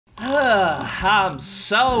I'm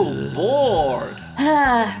so bored.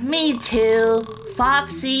 Me too.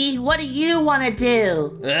 Foxy, what do you want to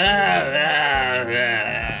do?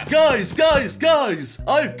 Guys,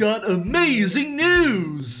 I've got amazing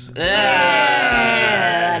news! Whatever.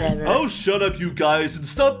 Oh, shut up, you guys, and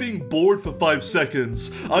stop being bored for 5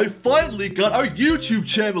 seconds. I finally got our YouTube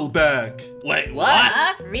channel back. Wait,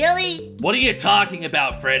 what? Really? What are you talking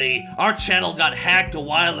about, Freddy? Our channel got hacked a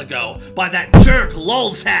while ago by that jerk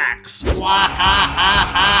Lol's Hacks.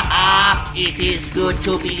 It is good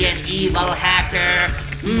to be an evil hacker.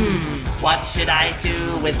 What should I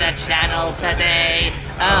do with the channel today?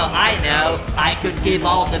 Oh, I know. I could give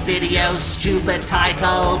all the videos stupid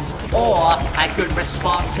titles, or I could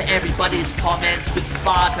respond to everybody's comments with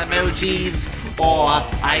fart emojis, or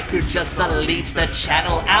I could just delete the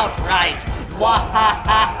channel outright.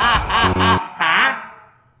 Huh?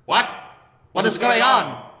 What? What is going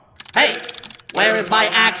on? Hey, where is my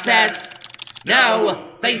access?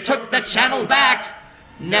 No, they took the channel back.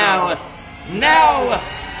 No, no,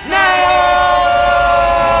 no!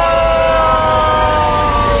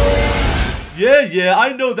 Yeah,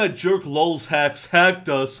 I know that jerk Lol's Hacks hacked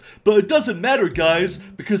us, but it doesn't matter, guys,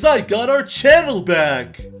 because I got our channel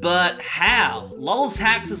back! But how? Lol's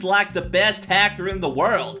Hacks is like the best hacker in the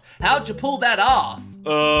world. How'd you pull that off?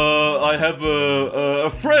 I have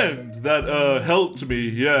a friend that, helped me,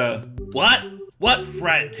 yeah. What? What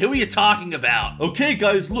friend? Who are you talking about? Okay,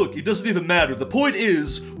 guys, look, it doesn't even matter. The point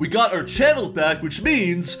is, we got our channel back, which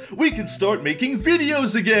means we can start making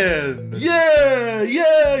videos again!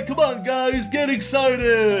 Yeah! Come on, guys, get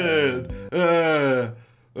excited!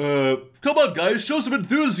 Come on, guys, show some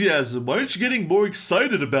enthusiasm. Why aren't you getting more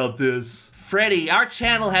excited about this? Freddy, our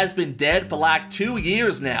channel has been dead for like 2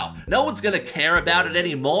 years now. No one's gonna care about it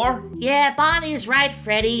anymore. Yeah, Bonnie's right,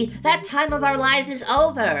 Freddy. That time of our lives is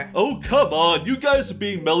over. Oh, come on, you guys are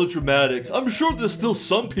being melodramatic. I'm sure there's still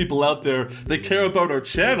some people out there that care about our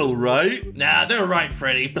channel, right? Nah, they're right,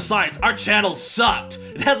 Freddy. Besides, our channel sucked.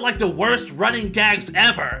 It had like the worst running gags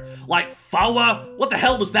ever. Like Fawa? What the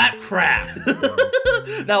hell was that crap?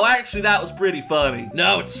 No, actually, that was pretty funny.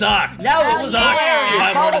 No, it sucked. No, it was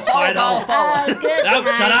hilarious. No,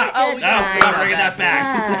 shut up. No, we're not bringing that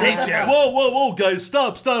back. Thank you. Whoa, guys,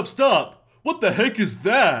 stop. What the heck is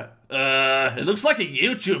that? It looks like a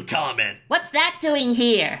YouTube comment. What's that doing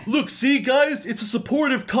here? Look, see, guys? It's a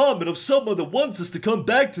supportive comment of someone that wants us to come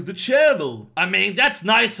back to the channel. I mean, that's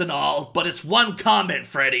nice and all, but it's one comment,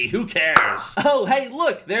 Freddy. Who cares? Oh, hey,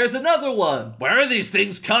 look, there's another one. Where are these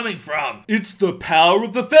things coming from? It's the power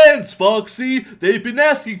of the fans, Foxy. They've been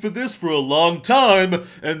asking for this for a long time,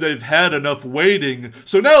 and they've had enough waiting.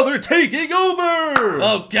 So now they're taking over!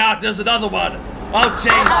 Oh, God, there's another one. Oh,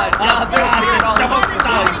 Jane.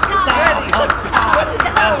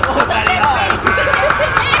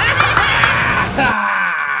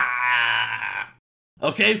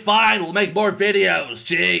 Okay, fine, we'll make more videos,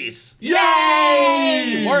 jeez.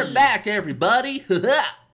 Yay! We're back, everybody.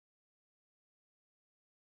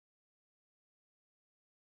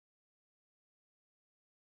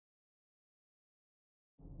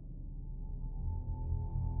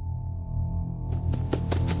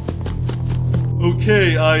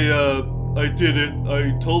 Okay, I did it.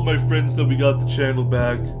 I told my friends that we got the channel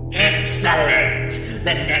back. Excellent!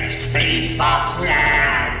 The next phase of our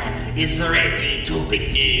plan is ready to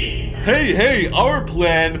begin. Hey, our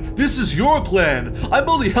plan? This is your plan. I'm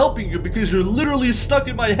only helping you because you're literally stuck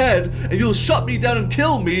in my head and you'll shut me down and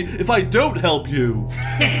kill me if I don't help you.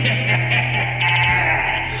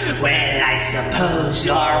 Well, I suppose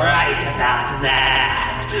you're right about that.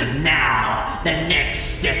 Now, the next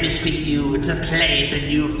step is for you to play the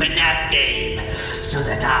new FNAF game so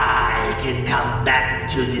that I can come back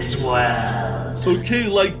into this world. Okay,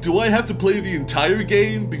 like, do I have to play the entire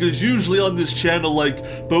game? Because usually on this channel,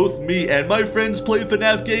 like, both me and my friends play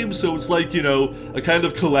FNAF games, so it's like, you know, a kind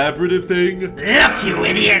of collaborative thing. Look, you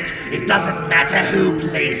idiot! It doesn't matter who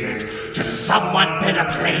plays it. Just someone better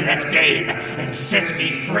play that game and set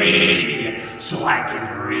me free so I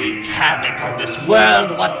can wreak havoc on this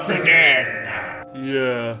world once again.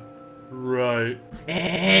 Yeah, right.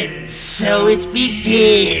 And so it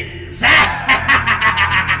begins.